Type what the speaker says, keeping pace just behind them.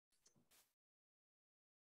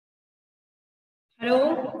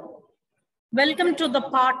Hello, welcome to the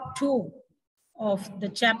part 2 of the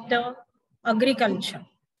chapter Agriculture,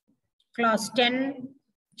 class 10,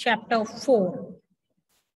 chapter 4.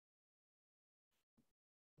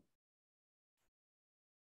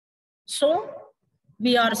 So,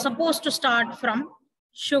 we are supposed to start from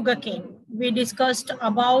sugarcane. We discussed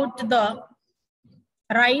about the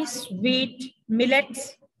rice, wheat,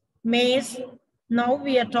 millets, maize. Now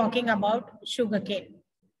we are talking about sugarcane.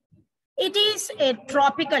 It is a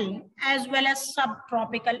tropical as well as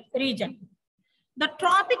subtropical region. The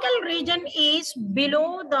tropical region is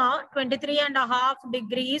below the 23.5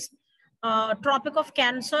 degrees Tropic of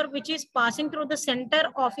Cancer, which is passing through the center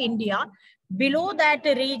of India. Below that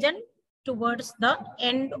region, towards the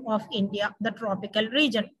end of India, the tropical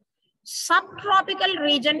region. Subtropical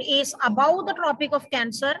region is above the Tropic of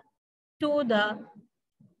Cancer to the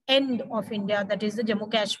end of India, that is the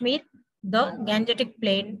Jammu Kashmir, the Gangetic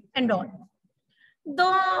Plain and all.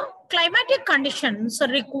 The climatic conditions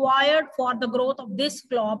required for the growth of this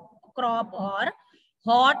crop are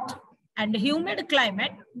hot and humid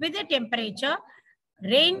climate with a temperature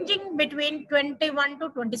ranging between 21 to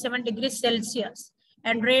 27 degrees Celsius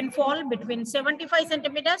and rainfall between 75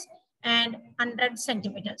 centimeters and 100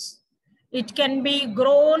 centimeters. It can be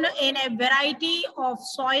grown in a variety of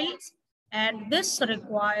soils, and this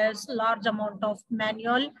requires large amount of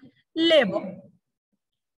manual labor.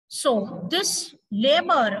 So this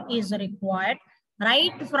labor is required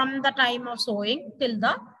right from the time of sowing till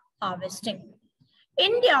the harvesting.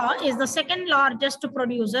 India is the second largest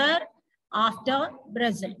producer after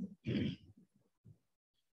Brazil.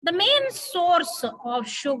 The main source of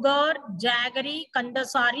sugar, jaggery,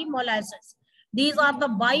 kandasari, molasses. These are the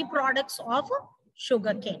byproducts of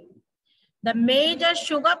sugarcane. The major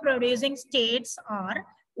sugar producing states are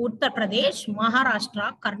Uttar Pradesh,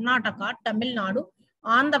 Maharashtra, Karnataka, Tamil Nadu,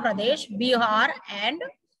 Andhra Pradesh, Bihar, and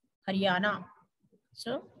Haryana.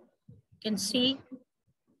 So you can see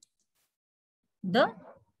the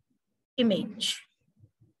image.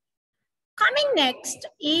 Coming next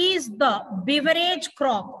is the beverage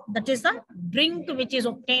crop, that is the drink which is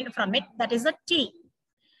obtained from it, that is the tea.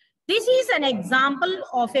 This is an example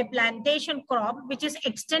of a plantation crop which is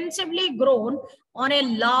extensively grown on a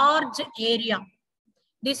large area.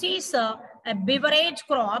 This is a beverage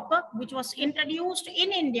crop which was introduced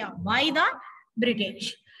in India by the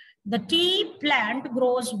British. The tea plant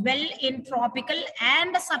grows well in tropical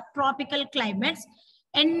and subtropical climates,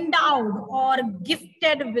 endowed or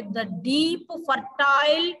gifted with the deep,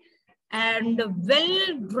 fertile, and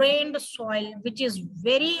well-drained soil, which is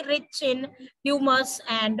very rich in humus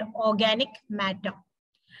and organic matter.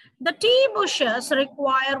 The tea bushes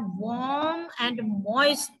require warm and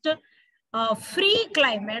moist, free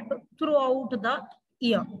climate throughout the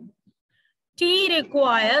year. Tea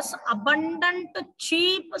requires abundant,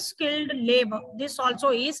 cheap, skilled labor. This also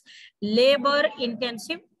is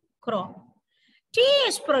labor-intensive crop. Tea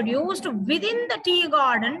is produced within the tea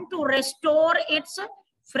garden to restore its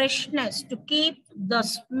freshness, to keep the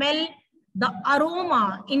smell, the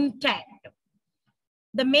aroma intact.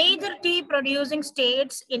 The major tea producing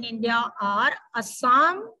states in India are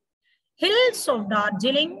Assam, hills of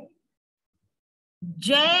Darjeeling,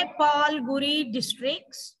 Jaipalguri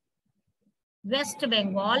districts, West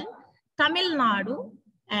Bengal, Tamil Nadu,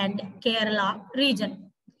 and Kerala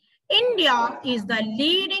region. India is the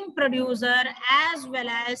leading producer as well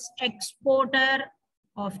as exporter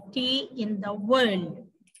of tea in the world.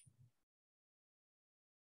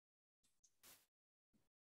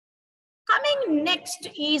 Coming next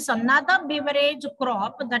is another beverage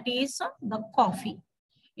crop, that is the coffee.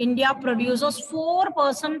 India produces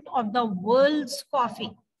 4% of the world's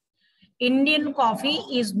coffee. Indian coffee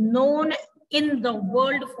is known in the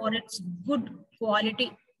world for its good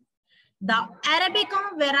quality. The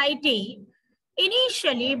Arabica variety,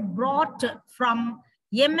 initially brought from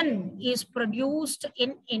Yemen, is produced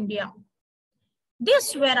in India.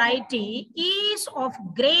 This variety is of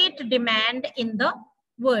great demand in the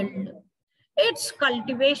world. Its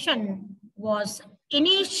cultivation was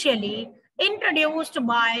initially introduced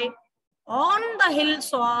on the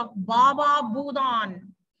hills of Baba Budan,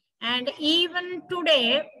 and even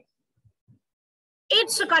today,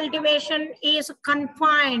 its cultivation is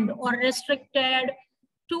confined or restricted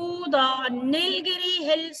to the Nilgiri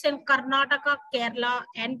hills in Karnataka, Kerala,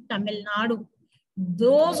 and Tamil Nadu.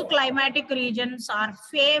 Those climatic regions are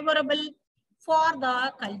favorable for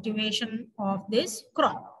the cultivation of this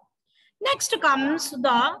crop. Next comes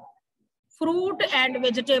the fruit and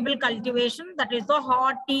vegetable cultivation, that is the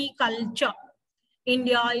horticulture.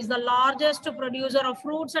 India is the largest producer of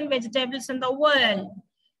fruits and vegetables in the world.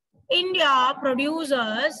 India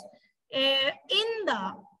produces in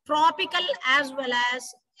the tropical as well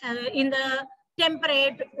as in the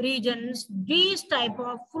temperate regions, these type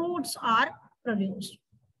of fruits are produced.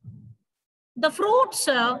 The fruits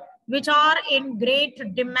which are in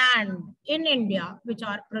great demand in India, which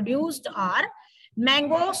are produced, are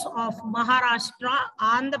mangoes of Maharashtra,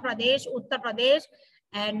 Andhra Pradesh, Uttar Pradesh,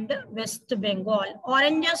 and West Bengal,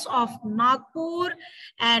 oranges of Nagpur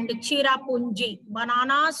and Chirapunji,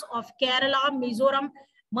 bananas of Kerala, Mizoram,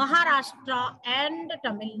 Maharashtra, and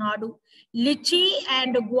Tamil Nadu, lychee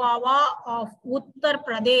and guava of Uttar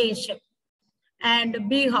Pradesh and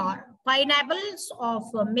Bihar, pineapples of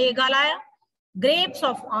Meghalaya, grapes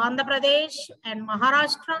of Andhra Pradesh and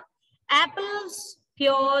Maharashtra, apples,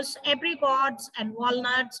 pears, apricots, and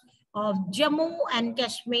walnuts of Jammu and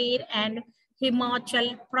Kashmir and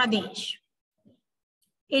Himachal Pradesh.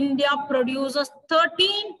 India produces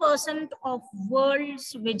 13% of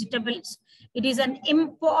world's vegetables. It is an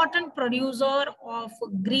important producer of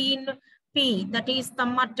green pea, that is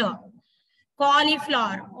tomato,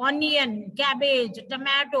 cauliflower, onion, cabbage,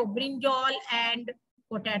 tomato, brinjal, and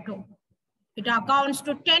potato. It accounts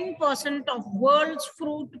to 10% of world's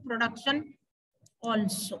fruit production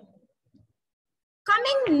also.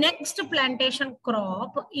 Coming next plantation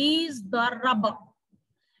crop is the rubber.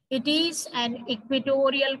 It is an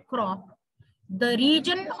equatorial crop. The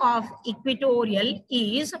region of equatorial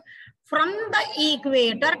is from the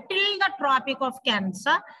equator till the Tropic of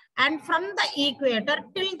Cancer, and from the equator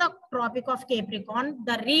till the Tropic of Capricorn.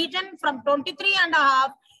 The region from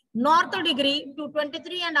 23.5 north degree to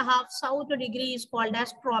 23.5 south degree is called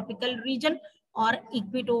as tropical region or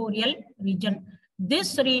equatorial region.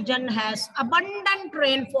 This region has abundant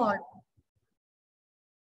rainfall.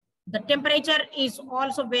 The temperature is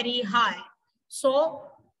also very high. So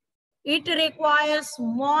it requires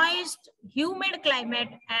moist, humid climate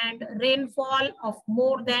and rainfall of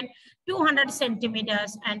more than 200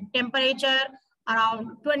 centimeters and temperature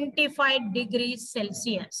around 25 degrees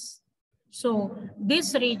Celsius. So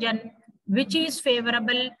this region, which is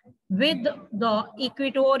favorable with the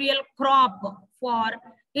equatorial crop for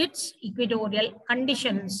its equatorial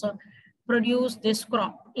conditions, produce this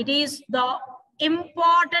crop. It is the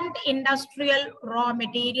important industrial raw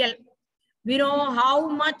material. We know how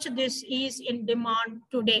much this is in demand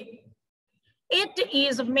today. It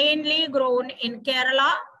is mainly grown in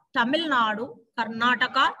Kerala, Tamil Nadu,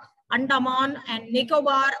 Karnataka, Andaman and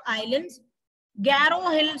Nicobar Islands,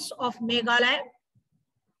 Garo Hills of Meghalaya.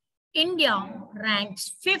 India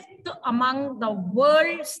ranks 5th among the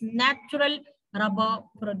world's natural rubber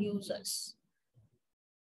producers.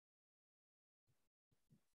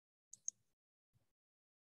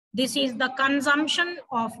 This is the consumption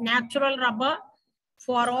of natural rubber.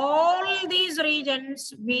 For all these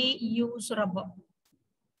regions, we use rubber.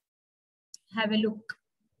 Have a look.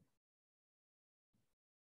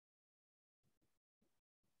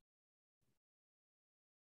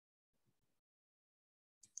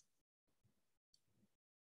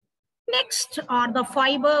 Next are the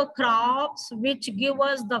fiber crops, which give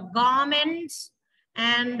us the garments.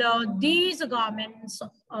 And these garments,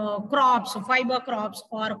 crops, fiber crops,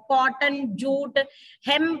 are cotton, jute,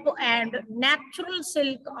 hemp, and natural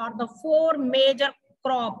silk are the 4 major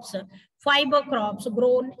crops, fiber crops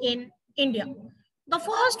grown in India. The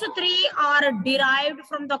first 3 are derived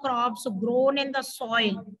from the crops grown in the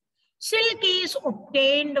soil. Silk is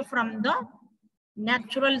obtained from the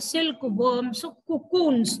natural silkworms,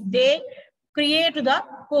 cocoons. They create the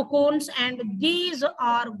cocoons and these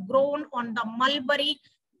are grown on the mulberry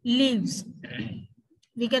leaves.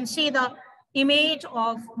 We can see the image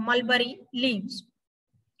of mulberry leaves.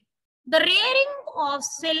 The rearing of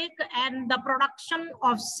silk and the production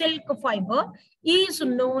of silk fiber is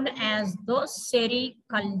known as the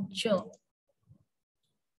sericulture.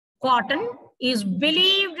 Cotton is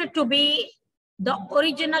believed to be the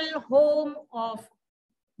original home of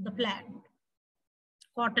the plant,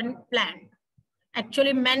 cotton plant.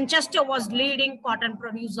 Actually, Manchester was leading cotton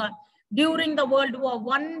producer during the World War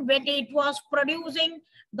I when it was producing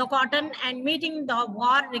the cotton and meeting the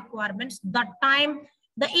war requirements. That time,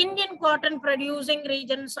 the Indian cotton producing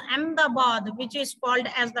regions, M.A.B.Ed, which is called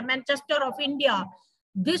as the Manchester of India,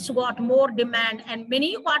 this got more demand and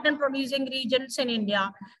many cotton producing regions in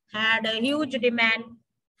India had a huge demand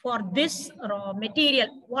for this raw material.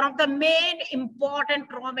 One of the main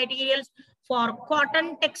important raw materials for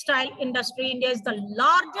cotton textile industry. India is the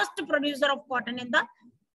largest producer of cotton in the,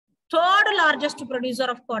 3rd largest producer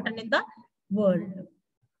of cotton in the world.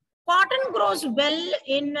 Cotton grows well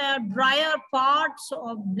in drier parts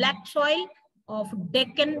of black soil of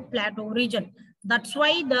Deccan Plateau region. That's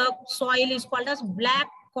why the soil is called as black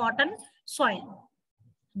cotton soil.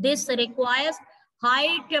 This requires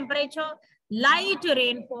high temperature, light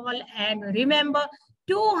rainfall, and remember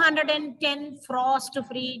 210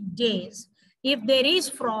 frost-free days. If there is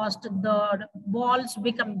frost, the balls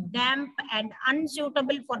become damp and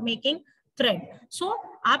unsuitable for making thread. So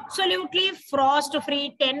absolutely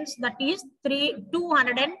frost-free tents, that is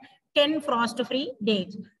 210 frost-free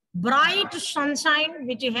days. Bright sunshine,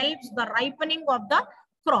 which helps the ripening of the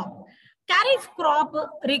crop. Kharif crop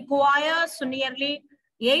requires nearly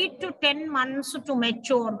 8 to 10 months to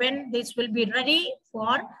mature when this will be ready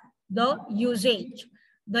for the usage.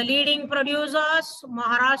 The leading producers,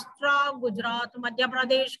 Maharashtra, Gujarat, Madhya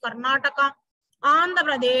Pradesh, Karnataka, Andhra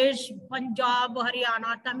Pradesh, Punjab,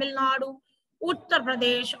 Haryana, Tamil Nadu, Uttar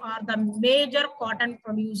Pradesh are the major cotton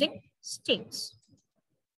producing states.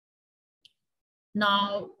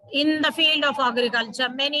 Now, in the field of agriculture,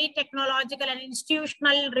 many technological and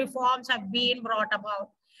institutional reforms have been brought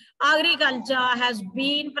about. Agriculture has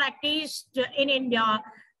been practiced in India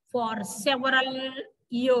for several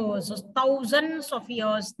years, thousands of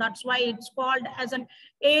years. That's why it's called as an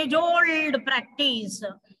age-old practice,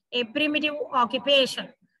 a primitive occupation.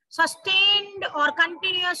 Sustained or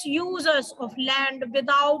continuous uses of land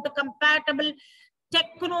without compatible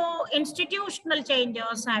techno-institutional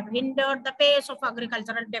changes have hindered the pace of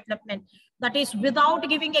agricultural development. That is, without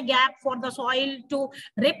giving a gap for the soil to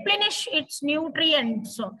replenish its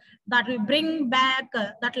nutrients, that will bring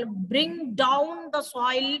down the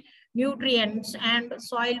soil nutrients, and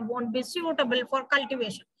soil won't be suitable for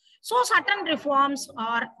cultivation. So certain reforms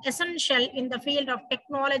are essential in the field of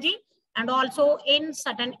technology and also in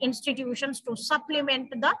certain institutions to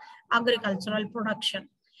supplement the agricultural production.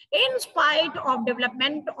 In spite of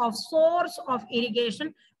development of source of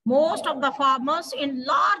irrigation, most of the farmers in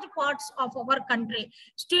large parts of our country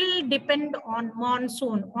still depend on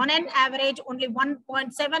monsoon. On an average, only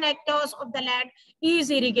 1.7 hectares of the land is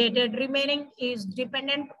irrigated. Remaining is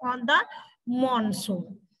dependent on the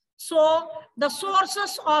monsoon. So the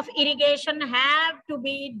sources of irrigation have to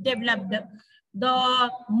be developed.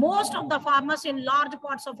 Most of the farmers in large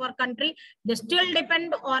parts of our country, they still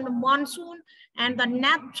depend on monsoon and the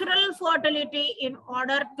natural fertility in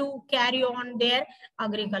order to carry on their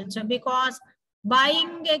agriculture, because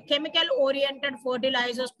buying a chemical oriented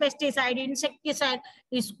fertilizers, pesticide, insecticide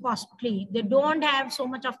is costly. They don't have so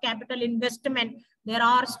much of capital investment. There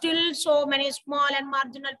are still so many small and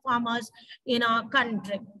marginal farmers in our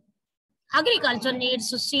country. Agriculture needs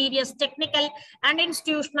serious technical and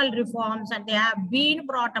institutional reforms, and they have been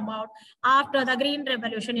brought about after the Green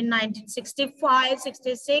Revolution in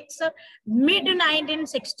 1965-66,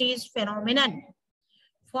 mid-1960s phenomenon.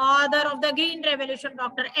 Father of the Green Revolution,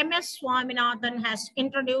 Dr. M.S. Swaminathan, has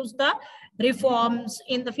introduced the reforms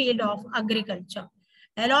in the field of agriculture.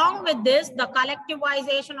 Along with this, the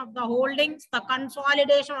collectivization of the holdings, the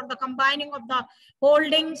consolidation or the combining of the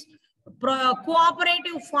holdings,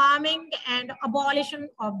 cooperative farming, and abolition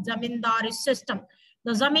of zamindari system.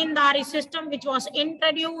 The zamindari system, which was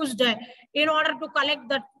introduced in order to collect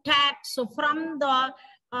the tax from the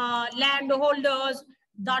landholders,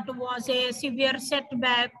 that was a severe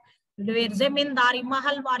setback, where zamindari,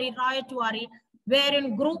 mahalwari, rayatwari,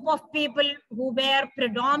 wherein group of people who were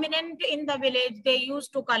predominant in the village, they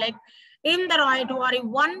used to collect. In the rayatwari,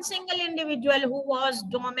 one single individual who was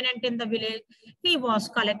dominant in the village, he was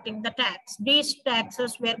collecting the tax. These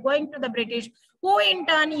taxes were going to the British, who in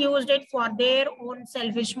turn used it for their own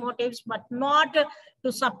selfish motives, but not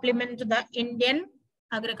to supplement the Indian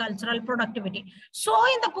agricultural productivity. So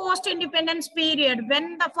in the post-independence period,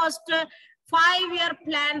 when the first 5-year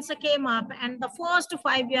plans came up, and the first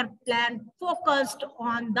 5-year plan focused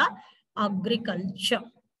on the agriculture.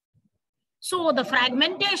 So the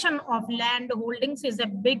fragmentation of land holdings is a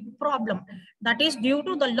big problem. That is due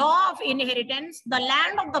to the law of inheritance. The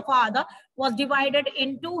land of the father was divided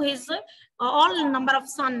into his all number of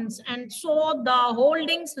sons. And so the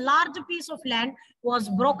holdings, large piece of land was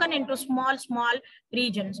broken into small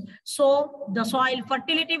regions. So the soil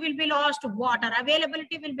fertility will be lost, water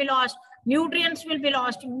availability will be lost, nutrients will be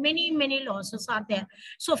lost, many losses are there.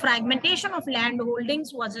 So fragmentation of land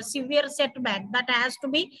holdings was a severe setback that has to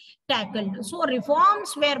be tackled. So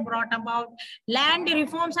reforms were brought about, land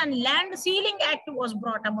reforms and land ceiling act was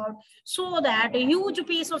brought about, so that huge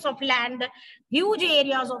pieces of land, huge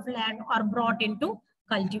areas of land are brought into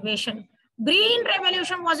cultivation. Green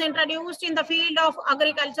Revolution was introduced in the field of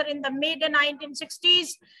agriculture in the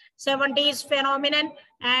mid-1960s, 70s phenomenon,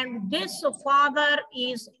 and this father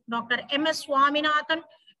is Dr. M.S. Swaminathan.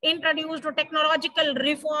 Introduced technological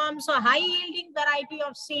reforms, high-yielding variety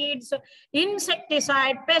of seeds,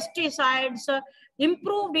 insecticide, pesticides,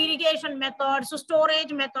 improved irrigation methods,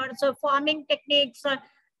 storage methods, farming techniques,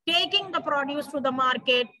 taking the produce to the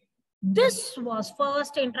market. This was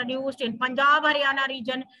first introduced in Punjab, Haryana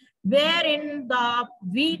region, wherein the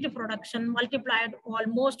wheat production multiplied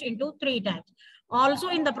almost into 3 times. Also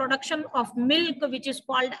in the production of milk, which is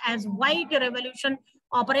called as White Revolution,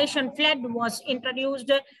 Operation Flood was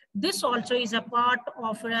introduced. This also is a part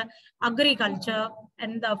of agriculture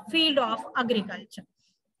and the field of agriculture.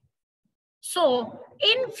 So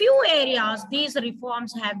in few areas, these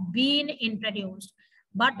reforms have been introduced,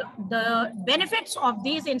 but the benefits of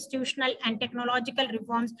these institutional and technological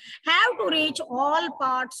reforms have to reach all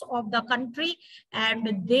parts of the country,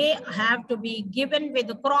 and they have to be given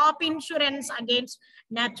with crop insurance against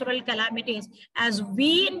natural calamities. As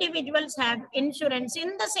we individuals have insurance,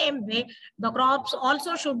 in the same way, the crops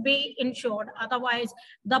also should be insured. Otherwise,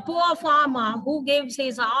 the poor farmer who gives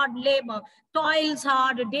his hard labor, toils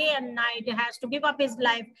hard day and night, has to give up his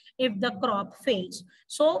life if the crop fails.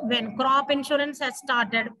 So when crop insurance has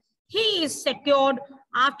started, he is secured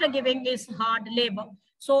after giving his hard labor.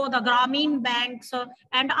 So the Grameen banks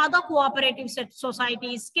and other cooperative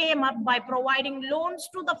societies came up by providing loans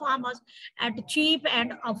to the farmers at cheap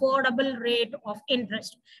and affordable rate of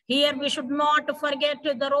interest. Here we should not forget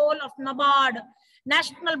the role of M.A.B.Ed,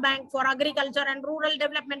 National Bank for Agriculture and Rural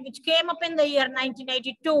Development, which came up in the year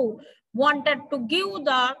 1982, wanted to give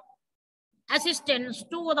the assistance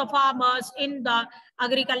to the farmers in the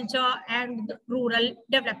agriculture and rural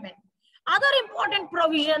development. Other important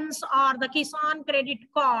provisions are the Kisan Credit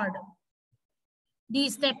Card.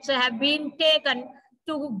 These steps have been taken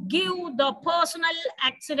to give the personal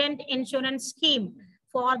accident insurance scheme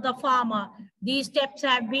for the farmer. These steps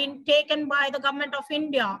have been taken by the government of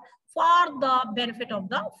India for the benefit of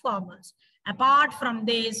the farmers. Apart from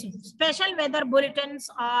this, special weather bulletins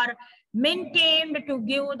are maintained to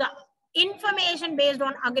give the information based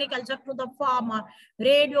on agriculture to the farmer.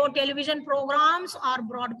 Radio, television programs are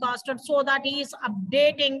broadcasted so that he is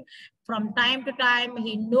updating from time to time.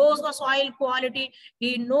 He knows the soil quality,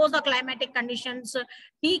 he knows the climatic conditions,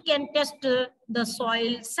 he can test the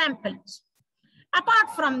soil samples.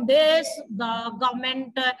 Apart from this, the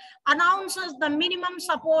government announces the minimum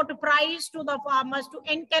support price to the farmers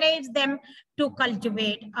to encourage them to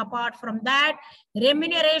cultivate. Apart from that,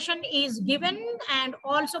 remuneration is given, and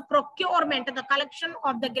also procurement, the collection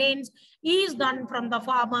of the grains is done from the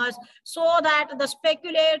farmers so that the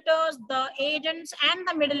speculators, the agents and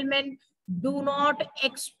the middlemen do not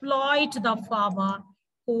exploit the farmer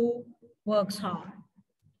who works hard.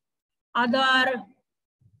 Other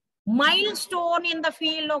milestone in the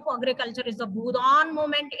field of agriculture is the Bhudan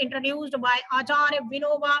movement introduced by Acharya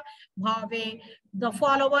Vinoba Bhave, the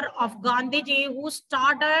follower of Gandhiji, who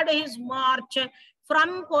started his march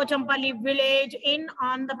from Pochampalli village in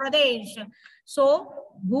Andhra Pradesh. So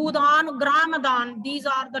Bhudan, Gramadan, these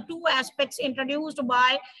are the two aspects introduced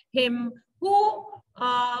by him, who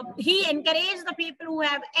he encouraged the people who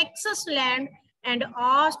have excess land and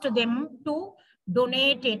asked them to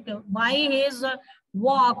donate it. By his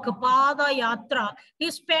walk, Pada Yatra, he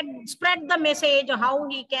spread the message how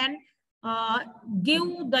he can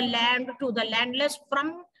give the land to the landless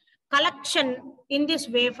from collection in this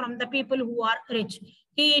way from the people who are rich.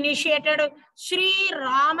 He initiated Sri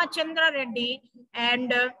Ramachandra Reddy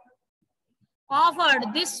and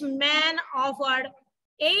this man offered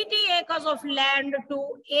 80 acres of land to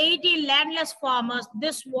 80 landless farmers.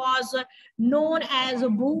 This was known as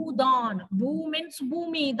Bhudan. Bhu means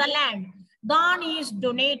Bhumi, the land. Dan is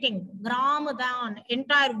donating. Gram Dan,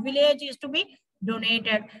 entire village is to be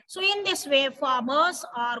donated. So in this way, farmers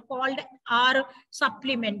are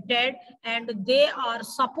supplemented and they are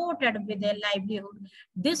supported with their livelihood.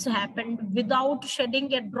 This happened without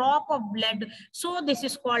shedding a drop of blood. So this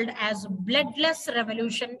is called as bloodless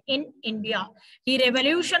revolution in India. He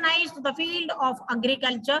revolutionized the field of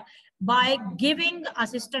agriculture by giving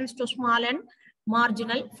assistance to small and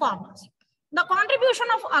marginal farmers. The contribution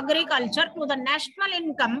of agriculture to the national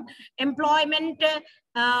income, employment,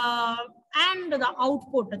 and the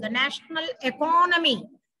output, the national economy,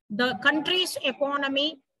 the country's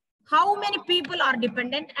economy, how many people are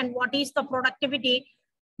dependent and what is the productivity,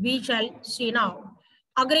 we shall see now.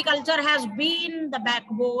 Agriculture has been the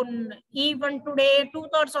backbone. Even today,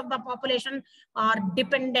 2/3 of the population are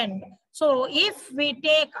dependent. So if we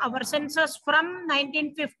take our census from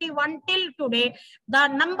 1951 till today, the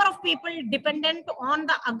number of people dependent on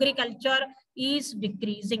the agriculture is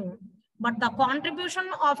decreasing. But the contribution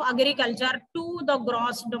of agriculture to the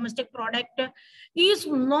gross domestic product is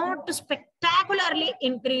not spectacularly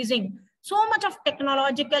increasing. So much of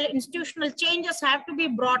technological, institutional changes have to be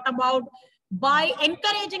brought about by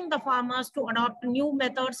encouraging the farmers to adopt new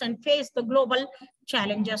methods and face the global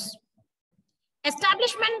challenges.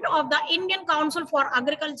 Establishment of the Indian Council for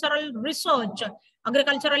Agricultural Research,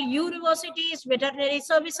 agricultural universities, veterinary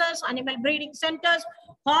services, animal breeding centers,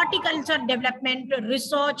 horticulture development,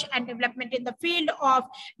 research and development in the field of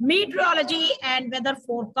meteorology and weather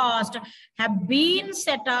forecast have been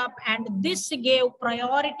set up, and this gave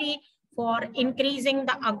priority for increasing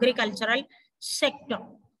the agricultural sector.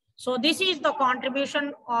 So this is the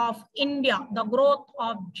contribution of India, the growth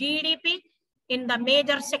of GDP in the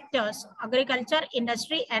major sectors, agriculture,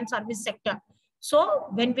 industry, and service sector. So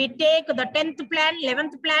when we take the 10th plan,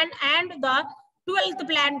 11th plan, and the 12th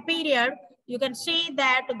plan period, you can see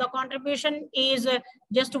that the contribution is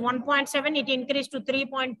just 1.7, it increased to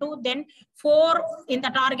 3.2, then 4 in the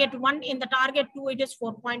target 1, in the target 2, it is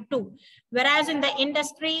 4.2. Whereas in the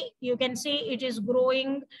industry, you can see it is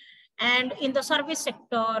growing, and in the service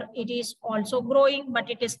sector, it is also growing, but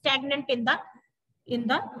it is stagnant in the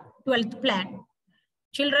 12th plan.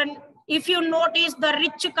 Children, if you notice the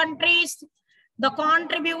rich countries, the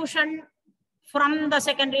contribution from the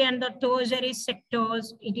secondary and the tertiary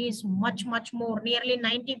sectors, it is much, much more, nearly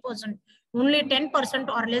 90%. Only 10%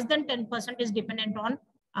 or less than 10% is dependent on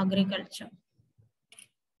agriculture.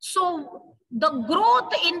 So the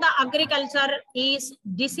growth in the agriculture is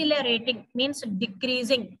decelerating, means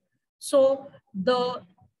decreasing. So the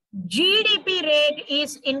GDP rate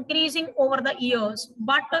is increasing over the years,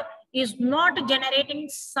 but is not generating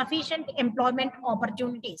sufficient employment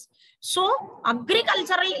opportunities. So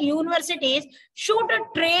agricultural universities should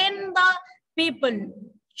train the people,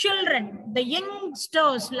 children, the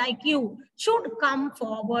youngsters like you should come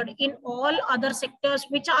forward in all other sectors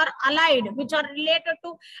which are allied, which are related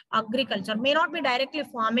to agriculture, may not be directly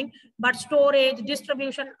farming, but storage,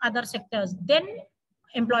 distribution, other sectors. Then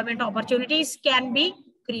employment opportunities can be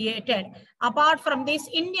created. Apart from this,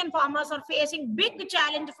 Indian farmers are facing big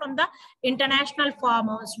challenge from the international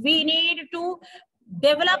farmers. We need to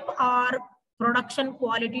develop our production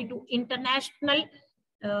quality to international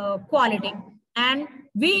quality, and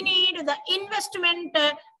we need the investment,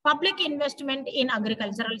 public investment in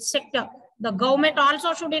agricultural sector. The government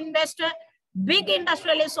also should invest. Big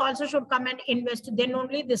industrialists also should come and invest. Then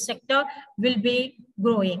only this sector will be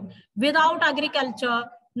growing. Without agriculture,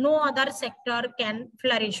 no other sector can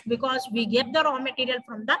flourish, because we get the raw material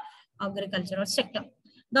from the agricultural sector.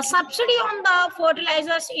 The subsidy on the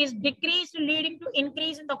fertilizers is decreased, leading to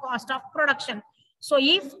increase in the cost of production. So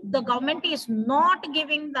if the government is not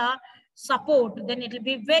giving the support, then it will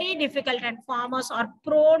be very difficult, and farmers are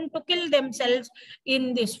prone to kill themselves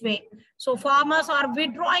in this way. So farmers are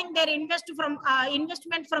withdrawing their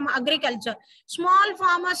investment from agriculture. Small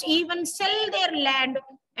farmers even sell their land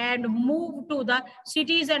and move to the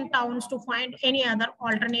cities and towns to find any other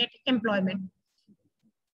alternate employment.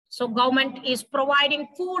 So government is providing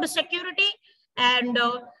food security and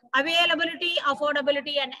availability,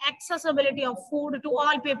 affordability, and accessibility of food to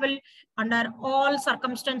all people under all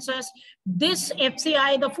circumstances. This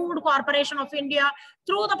FCI, the Food Corporation of India,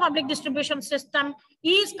 through the public distribution system,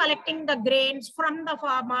 is collecting the grains from the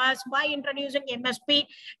farmers by introducing MSP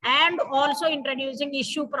and also introducing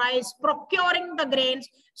issue price, procuring the grains,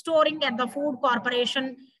 storing at the Food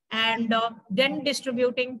Corporation, and then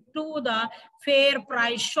distributing to the fair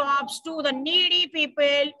price shops to the needy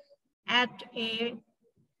people at a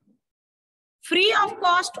free of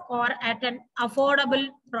cost or at an affordable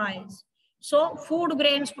price. So food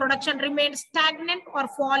grains production remains stagnant or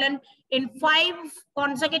fallen in 5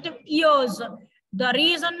 consecutive years. The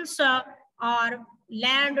reasons are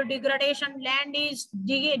land degradation, land is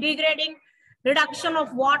degrading, reduction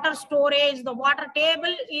of water storage, the water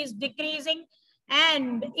table is decreasing,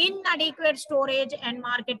 and inadequate storage and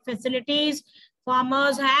market facilities.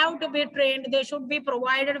 Farmers have to be trained. They should be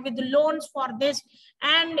provided with loans for this,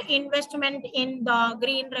 and investment in the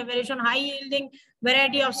green revolution, high yielding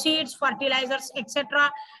variety of seeds, fertilizers,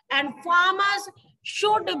 etc. And farmers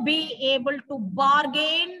should be able to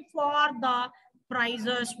bargain for the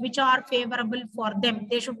prices which are favorable for them.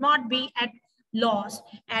 They should not be at loss,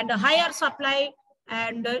 and a higher supply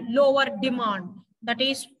and lower demand. That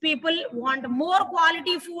is, people want more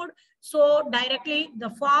quality food. So directly the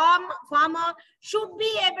farmer should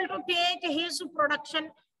be able to take his production,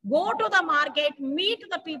 go to the market, meet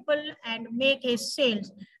the people and make his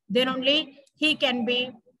sales. Then only he can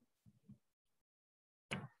be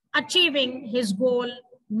achieving his goal,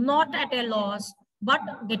 not at a loss, but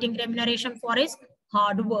getting remuneration for his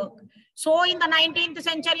hard work. So in the 19th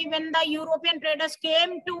century, when the European traders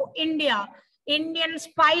came to India, Indian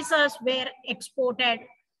spices were exported.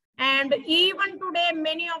 And even today,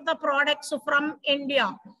 many of the products from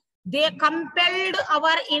India, They compelled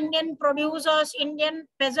our Indian producers, Indian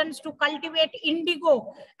peasants to cultivate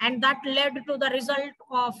indigo, and that led to the result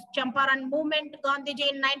of Champaran movement,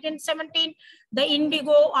 Gandhiji in 1917, the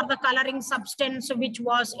indigo or the coloring substance which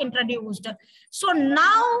was introduced. So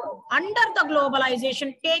now under the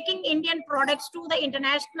globalization, taking Indian products to the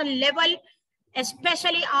international level,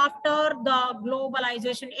 especially after the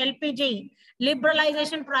globalization, LPG,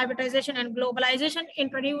 liberalization, privatization, and globalization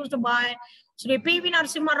introduced by Sri P.V.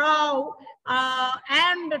 Narasimha Rao,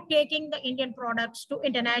 and taking the Indian products to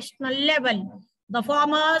international level. The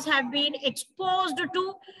farmers have been exposed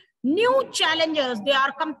to new challenges. They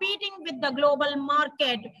are competing with the global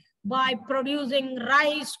market by producing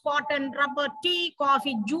rice, cotton, rubber, tea,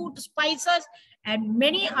 coffee, jute, spices, and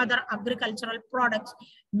many other agricultural products.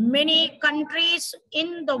 Many countries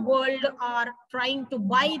in the world are trying to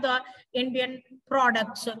buy the Indian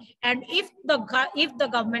products, and if the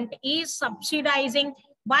government is subsidizing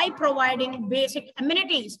by providing basic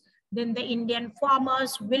amenities, then the Indian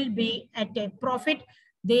farmers will be at a profit.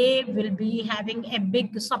 They will be having a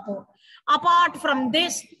big support. Apart from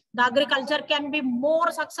this, the agriculture can be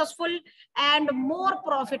more successful and more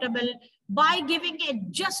profitable by giving a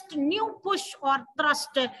just new push or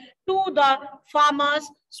thrust to the farmers,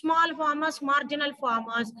 small farmers, marginal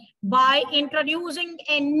farmers, by introducing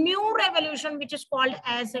a new revolution which is called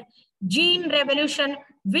as gene revolution,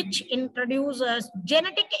 which introduces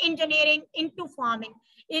genetic engineering into farming.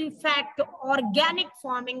 In fact, organic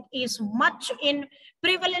farming is much in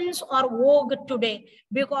prevalence or vogue today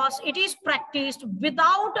because it is practiced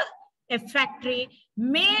without a factory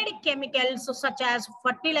made chemicals such as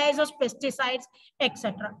fertilizers, pesticides,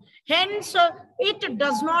 etc. Hence, it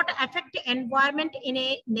does not affect the environment in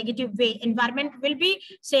a negative way. Environment will be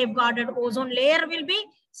safeguarded, ozone layer will be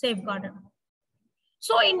safeguarded.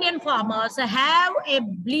 So Indian farmers have a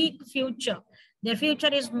bleak future. Their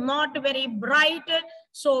future is not very bright.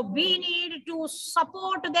 So we need to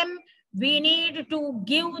support them. We need to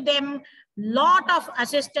give them lot of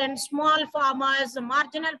assistance, small farmers,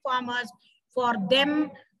 marginal farmers. For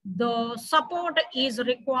them, the support is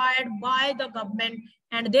required by the government,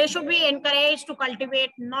 and they should be encouraged to cultivate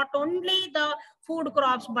not only the food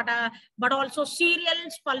crops, but also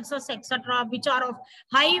cereals, pulses, etc., which are of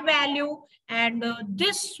high value, and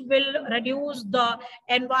this will reduce the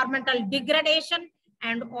environmental degradation,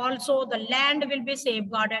 and also the land will be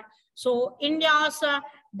safeguarded. So India's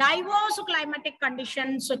diverse climatic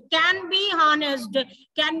conditions can be harnessed,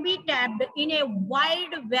 can be tapped in a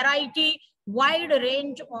wide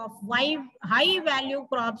range of high value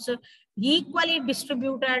crops equally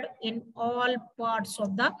distributed in all parts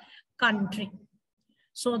of the country.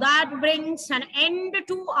 So that brings an end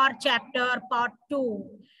to our chapter part 2.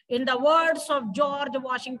 In the words of George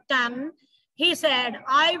Washington, he said,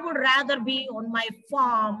 "I would rather be on my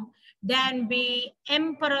farm than be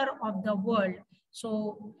emperor of the world."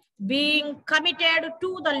 So being committed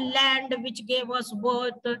to the land which gave us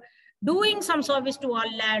birth, doing some service to our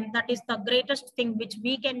land, that is the greatest thing which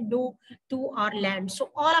we can do to our land.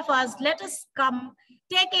 So all of us, let us come,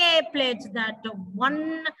 take a pledge that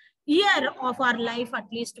 1 year of our life,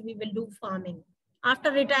 at least we will do farming.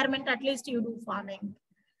 After retirement, at least you do farming.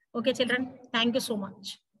 Okay, children, thank you so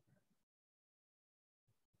much.